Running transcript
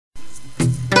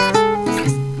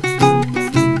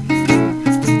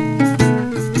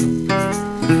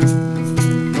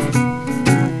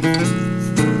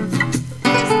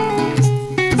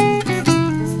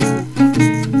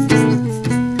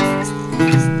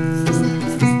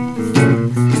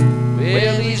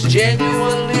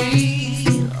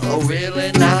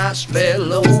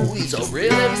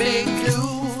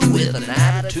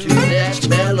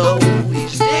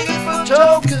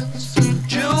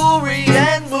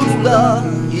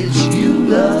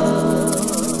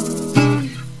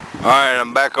Alright,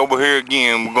 I'm back over here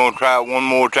again. We're going to try it one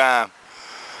more time.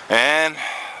 And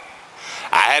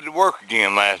I had to work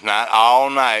again last night,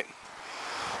 all night.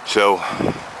 So,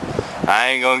 I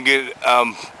ain't going to get,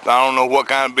 I don't know what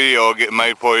kind of video I'll get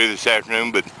made for you this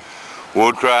afternoon, but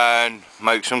we'll try and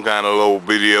make some kind of little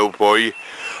video for you.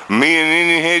 Me and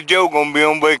Indian Head Joe going to be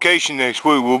on vacation next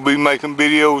week. We'll be making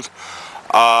videos.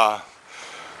 Well,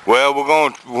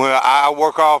 I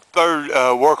work off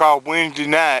Wednesday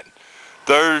night.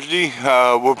 Thursday,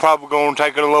 we're probably going to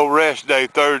take a little rest day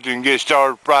Thursday and get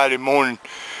started Friday morning.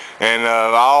 And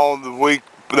all the week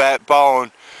that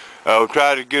following, we'll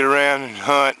try to get around and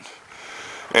hunt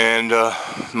and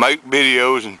make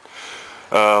videos. And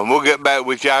we'll get back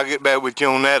with you. I'll get back with you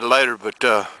on that later. But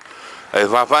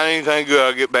if I find anything good,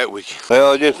 I'll get back with you.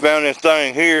 Well, I just found this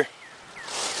thing here.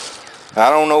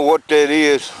 I don't know what that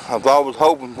is. I was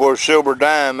hoping for a silver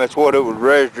dime. That's what it was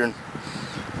registering.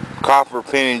 Copper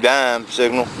penny dime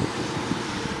signal.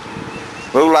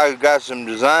 Looks like it's got some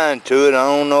design to it. I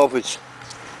don't know if it's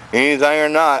anything or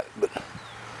not, but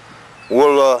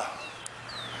we'll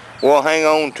hang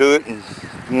on to it, and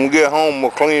when we get home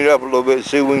we'll clean it up a little bit and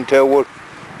see if we can tell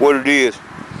what it is.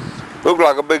 Looks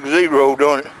like a big zero,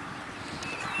 don't it?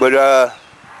 But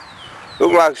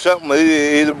looks like something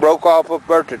either broke off up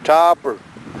there at the top or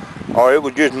it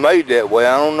was just made that way.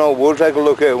 I don't know. We'll take a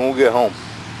look at it when we get home.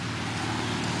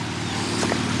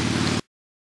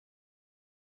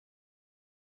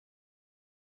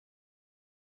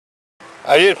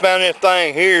 I just found this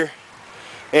thing here,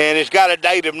 and it's got a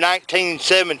date of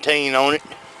 1917 on it.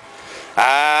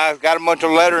 It's got a bunch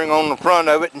of lettering on the front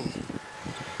of it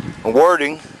and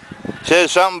wording. It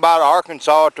says something about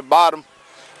Arkansas at the bottom.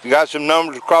 You got some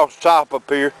numbers across the top up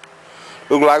here.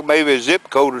 Look like maybe a zip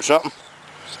code or something.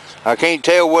 I can't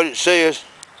tell what it says.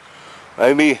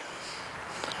 Maybe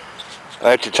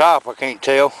at the top I can't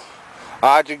tell.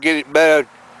 I have to get it better,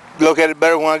 look at it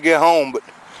better when I get home, but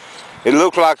it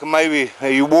looks like maybe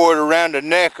you wore it around the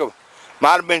neck of,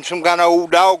 might have been some kind of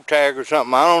old dog tag or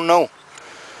something, I don't know.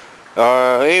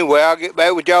 Anyway, I'll get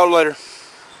back with y'all later.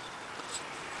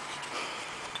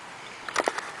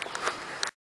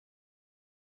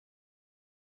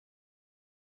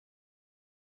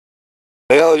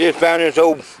 Well, I just found this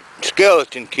old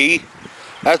skeleton key.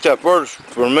 That's a first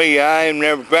for me. I ain't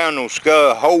never found no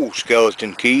whole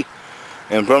skeleton key.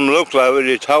 And from the looks of it,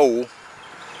 it's whole.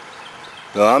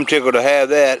 So I'm tickled to have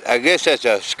that. I guess that's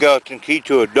a skeleton key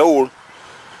to a door.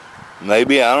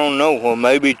 Maybe, I don't know. Well,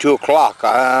 maybe to a clock.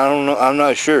 I don't know. I'm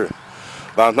not sure.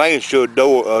 But I think it's to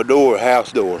a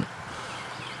house door.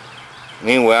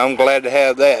 Anyway, I'm glad to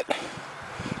have that.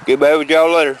 Get back with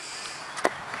y'all later.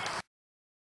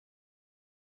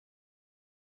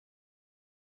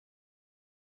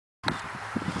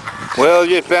 Well, I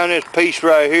just found this piece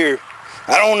right here.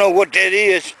 I don't know what that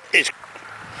is. It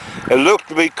looks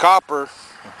to be copper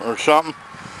or something.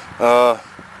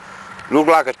 Looks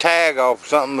like a tag off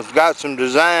something. It's got some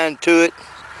design to it.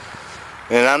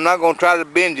 And I'm not going to try to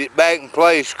bend it back in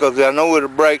place because I know it'll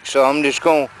break. So I'm just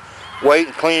going to wait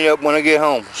and clean it up when I get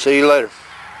home. See you later.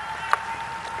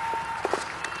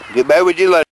 Get back with you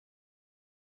later.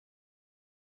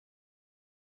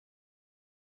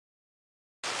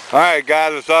 Alright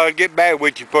guys, I thought I'd get back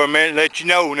with you for a minute and let you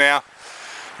know now.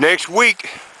 Next week,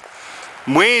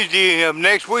 Wednesday of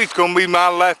next week's gonna be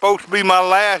supposed to be my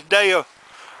last day of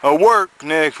work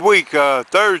next week.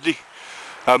 Thursday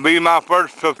will be my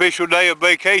first official day of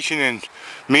vacation, and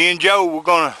me and Joe, we're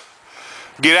gonna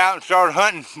get out and start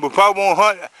hunting. We probably won't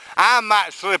hunt. I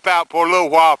might slip out for a little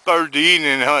while Thursday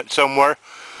evening and hunt somewhere,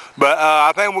 but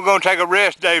I think we're gonna take a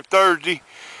rest day Thursday,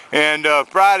 and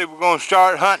Friday we're gonna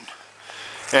start hunting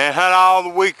and hunt all the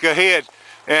week ahead.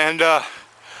 And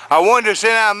I wanted to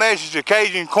send out a message to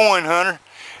Cajun Coin Hunter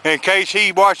in case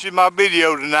he watches my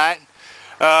video tonight.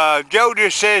 Joe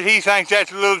just said he thinks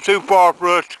that's a little too far for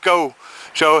us to go,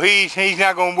 so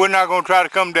we're not gonna try to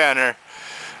come down there.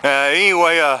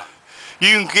 Anyway,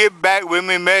 you can get back with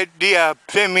me,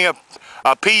 send me a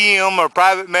PM or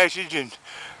private message, and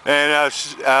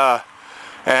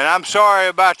I'm sorry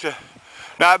about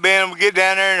not being able to get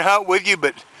down there and hunt with you,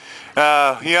 but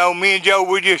you know, me and Joe,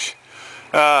 we just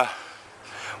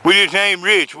ain't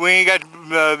rich. We ain't got,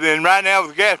 and right now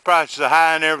with gas prices are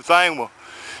high and everything, well,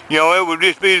 you know, it would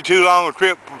just be too long a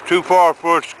trip, too far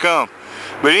for us to come.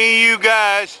 But any of you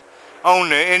guys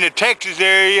in the Texas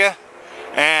area,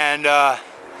 and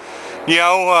you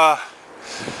know,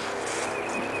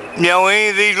 any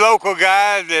of these local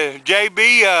guys,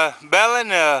 JB, Bellin,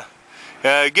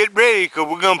 get ready, because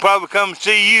we're gonna probably come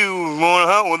see you and want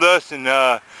to hunt with us,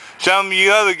 and some of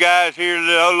you other guys here,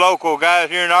 the local guys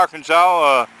here in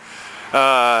Arkansas,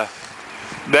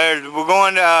 We're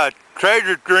going to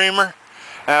Treasure Dreamer.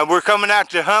 We're coming out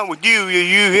to hunt with you.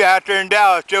 You out there in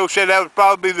Dallas. Joe said that would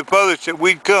probably be the furthest that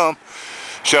we'd come.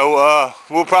 So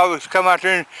we'll probably come out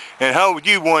there and hunt with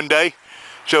you one day.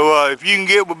 So if you can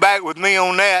get back with me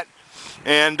on that,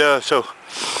 and so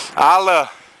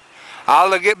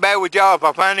I'll get back with y'all if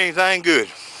I find anything good.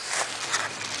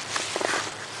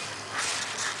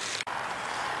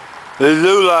 This is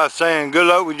Yulelah saying good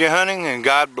luck with your hunting and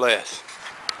God bless.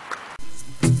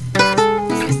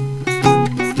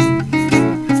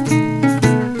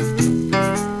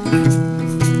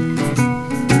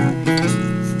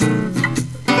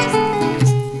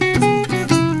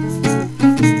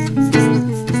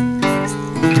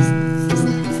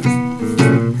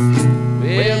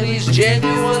 Well, he's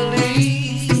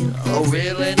genuinely a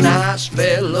really nice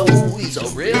fellow. He's a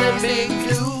really big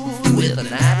dude with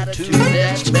an attitude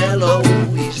that's mellow.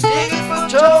 He's digging for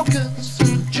tokens,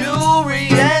 jewelry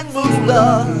and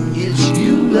moolah. It's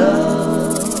Yulelah.